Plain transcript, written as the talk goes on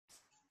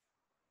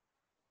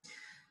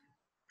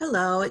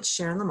Hello, it's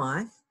Sharon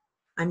Lamoth.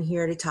 I'm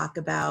here to talk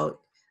about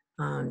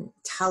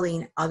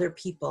telling other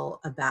people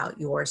about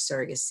your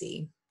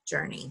surrogacy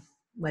journey,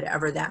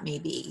 whatever that may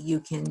be. You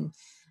can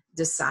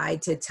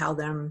decide to tell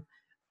them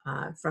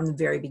from the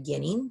very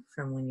beginning,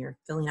 from when you're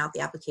filling out the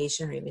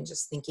application or even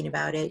just thinking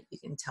about it. You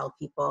can tell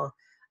people,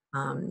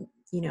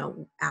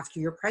 after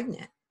you're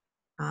pregnant.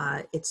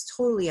 It's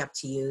totally up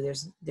to you.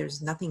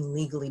 There's nothing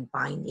legally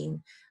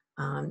binding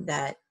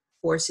that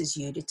forces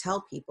you to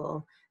tell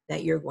people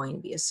that you're going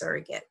to be a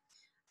surrogate.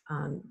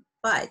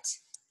 But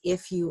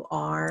if you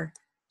are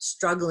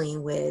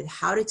struggling with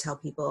how to tell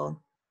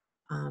people,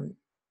 um,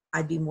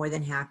 I'd be more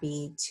than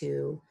happy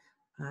to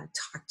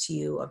talk to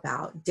you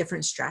about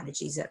different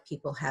strategies that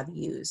people have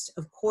used.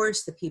 Of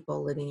course, the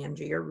people living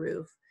under your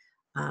roof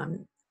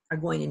are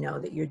going to know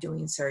that you're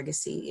doing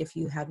surrogacy. If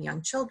you have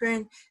young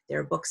children, there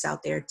are books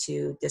out there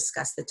to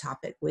discuss the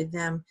topic with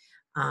them.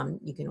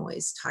 You can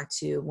always talk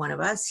to one of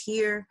us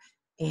here,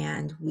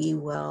 and we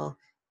will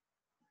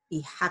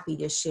be happy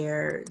to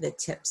share the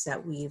tips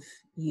that we've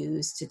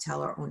used to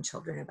tell our own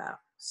children about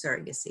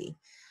surrogacy.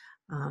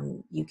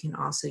 You can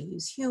also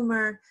use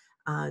humor.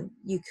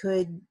 You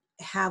could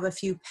have a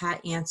few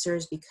pat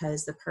answers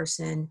because the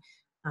person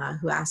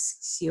who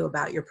asks you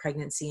about your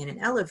pregnancy in an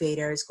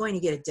elevator is going to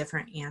get a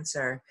different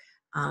answer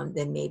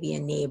than maybe a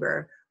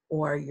neighbor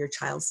or your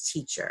child's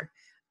teacher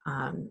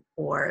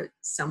or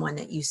someone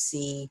that you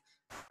see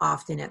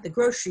often at the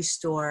grocery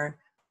store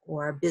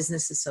or a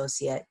business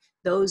associate.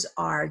 Those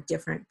are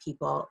different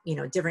people,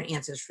 different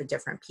answers for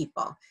different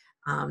people.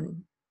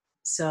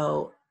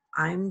 So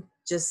I'm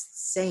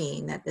just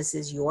saying that this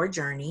is your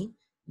journey.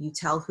 You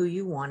tell who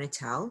you want to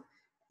tell.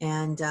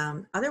 And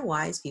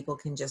otherwise, people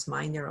can just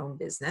mind their own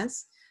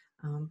business.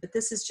 But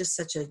this is just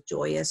such a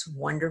joyous,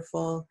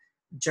 wonderful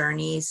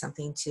journey,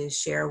 something to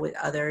share with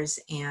others.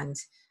 And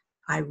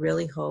I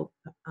really hope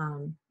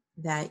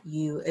that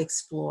you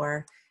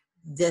explore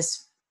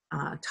this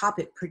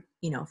topic,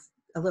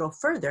 a little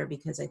further,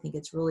 because I think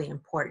it's really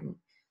important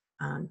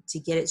to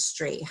get it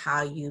straight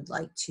how you'd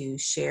like to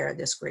share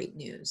this great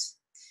news.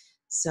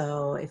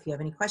 So if you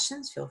have any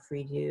questions, feel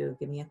free to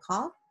give me a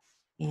call,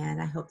 and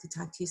I hope to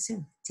talk to you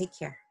soon. Take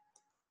care.